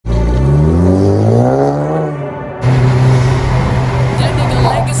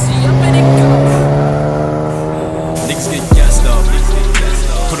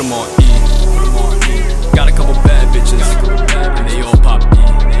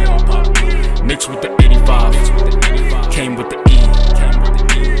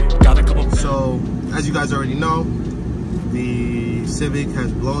Civic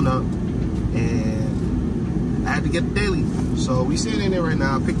has blown up, and I had to get the daily. So we sitting in there right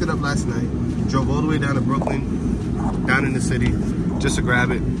now. Picked it up last night. Drove all the way down to Brooklyn, down in the city, just to grab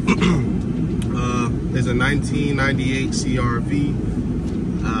it. There's a 1998 CR-V.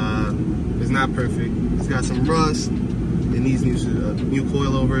 It's not perfect. It's got some rust. It needs new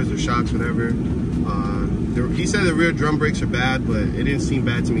coilovers or shocks, whatever. He said the rear drum brakes are bad, but it didn't seem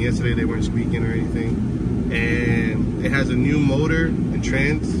bad to me yesterday. They weren't squeaking or anything. And it has a new motor and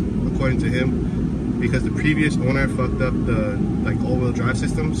trans, according to him, because the previous owner fucked up the all-wheel drive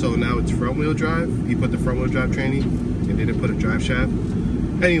system. So now it's front-wheel drive. He put the front-wheel drive tranny and didn't put a drive shaft.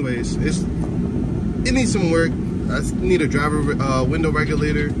 Anyways, it needs some work. I need a driver window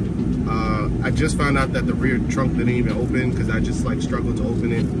regulator. I just found out that the rear trunk didn't even open because I just like struggled to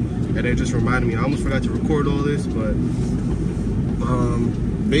open it, and it just reminded me. I almost forgot to record all this, but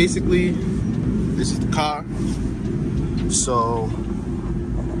basically this is the car. So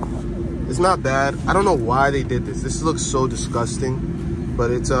it's not bad. I don't know why they did this. This looks so disgusting, but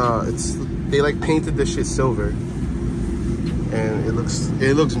they like painted this shit silver, and it looks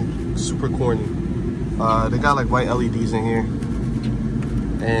super corny. They got like white LEDs in here.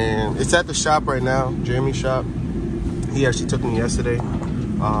 And it's at the shop right now, Jeremy's shop. He actually took me yesterday.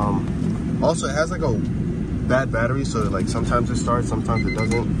 Also, it has like a bad battery, so like sometimes it starts, sometimes it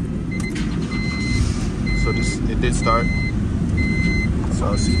doesn't. So it did start.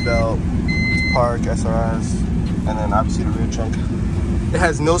 So seatbelt, park, SRS, and then obviously the rear trunk. It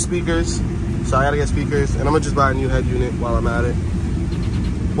has no speakers, so I gotta get speakers, and I'm gonna just buy a new head unit while I'm at it.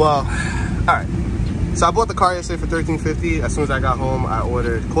 Well, all right. So I bought the car yesterday for $13.50. As soon as I got home, I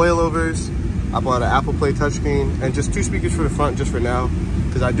ordered coilovers. I bought an Apple Play touchscreen and just 2 speakers for the front just for now,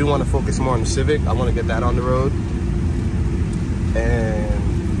 because I do want to focus more on the Civic. I want to get that on the road.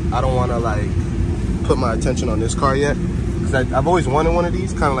 And I don't want to like put my attention on this car yet, because I've always wanted one of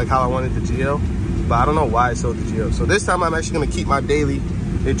these, kind of like how I wanted the GL, but I don't know why I sold the GL. So this time I'm actually going to keep my daily.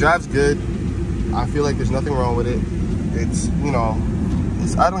 It drives good. I feel like there's nothing wrong with it. It's, you know,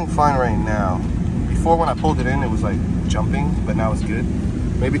 it's idling fine right now. Before, when I pulled it in, it was like jumping, but now it's good.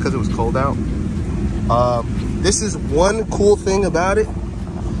 Maybe because it was cold out. This is one cool thing about it.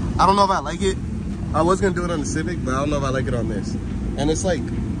 I don't know if I like it. I was gonna do it on the Civic, but I don't know if I like it on this. And it's like,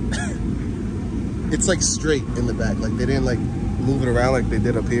 it's like straight in the back. Like they didn't like move it around like they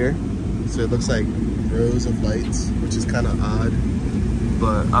did up here. So it looks like rows of lights, which is kind of odd.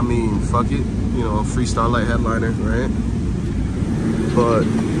 But I mean, fuck it. You know, free Starlight headliner, right? But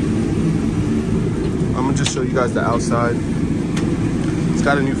I'm gonna just show you guys the outside. It's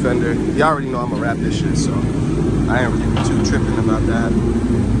got a new fender. You already know I'm gonna wrap this shit, so I ain't really too tripping about that.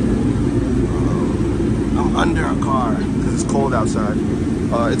 I'm under a car because it's cold outside.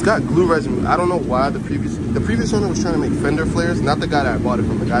 It's got glue resin. I don't know why the previous owner was trying to make fender flares. Not the guy that I bought it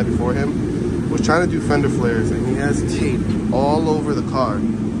from. The guy before him was trying to do fender flares, and he has tape all over the car.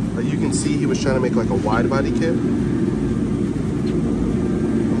 Like you can see, he was trying to make like a wide body kit. I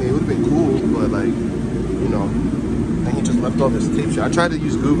mean, it would have been cool, but like, you know, and he just left all this tape shit. I tried to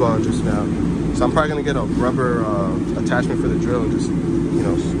use glue gun just now, so I'm probably gonna get a rubber attachment for the drill and just, you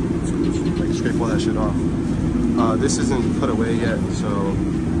know, like scrape all that shit off. This isn't put away yet, so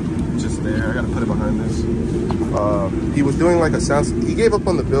it's just there. I gotta put it behind this. He was doing like a sound. He gave up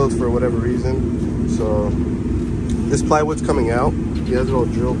on the build for whatever reason, so this plywood's coming out. He has it all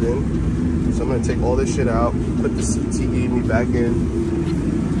drilled in, so I'm gonna take all this shit out, put the seats he gave me back in.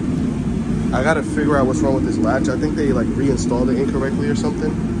 I gotta figure out what's wrong with this latch. I think they like reinstalled it incorrectly or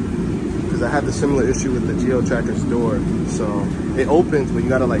something, because I had the similar issue with the Geo Tracker's door. So it opens, but you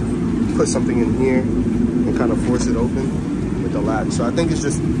gotta like put something in here and kind of force it open with the latch. So I think it's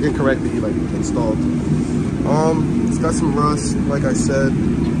just incorrectly like installed. It's got some rust, like I said.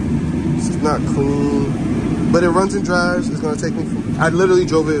 It's not clean, but it runs and drives. It's gonna take me, I literally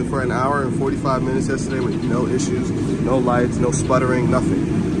drove it for an hour and 45 minutes yesterday with no issues, no lights, no sputtering,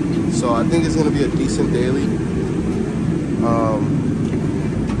 nothing. So I think it's gonna be a decent daily.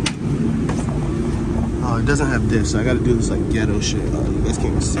 Oh, it doesn't have this, so I gotta do this like ghetto shit. You guys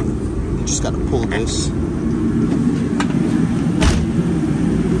can't see. You just gotta pull this.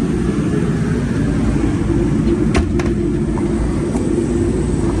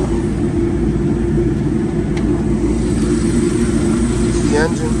 This is the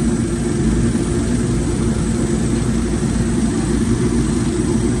engine.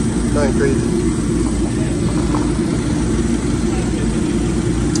 Nothing crazy.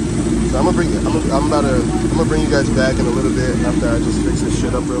 So I'm gonna bring you guys back in a little bit after I just fix this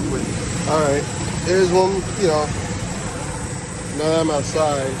shit up real quick. All right, here's one. You know, now that I'm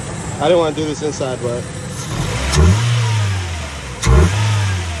outside, I didn't want to do this inside, but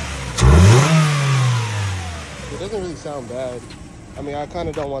doesn't really sound bad. I mean, I kind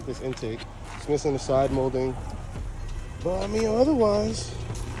of don't want this intake. It's missing the side molding. But I mean, otherwise,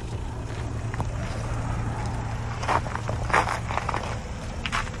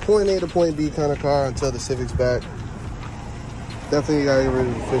 point A to point B kind of car until the Civic's back. Definitely gotta get rid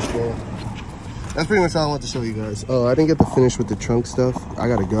of the fishbowl. That's pretty much all I want to show you guys. Oh, I didn't get to finish with the trunk stuff. I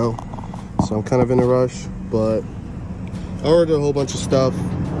gotta go, so I'm kind of in a rush. But I ordered a whole bunch of stuff,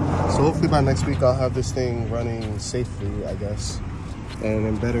 so hopefully by next week I'll have this thing running safely, I guess, and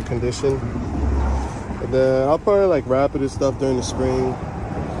in better condition. And then I'll probably like wrap it and stuff during the spring, you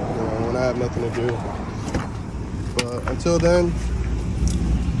know, when I have nothing to do. But until then,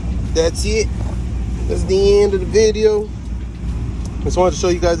 that's it. That's the end of the video. Just wanted to show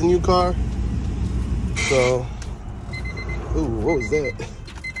you guys the new car. So, ooh, what was that?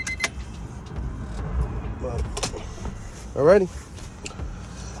 But, alrighty.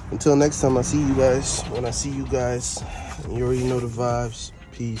 Until next time, I see you guys. When I see you guys, you already know the vibes.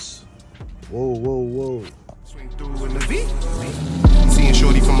 Peace. Whoa, whoa, whoa. Swing through in the V. Seeing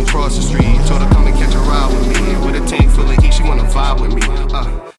shorty from across the street. Told her come and catch a ride with me. With a tank full of heat, she wanna vibe with me.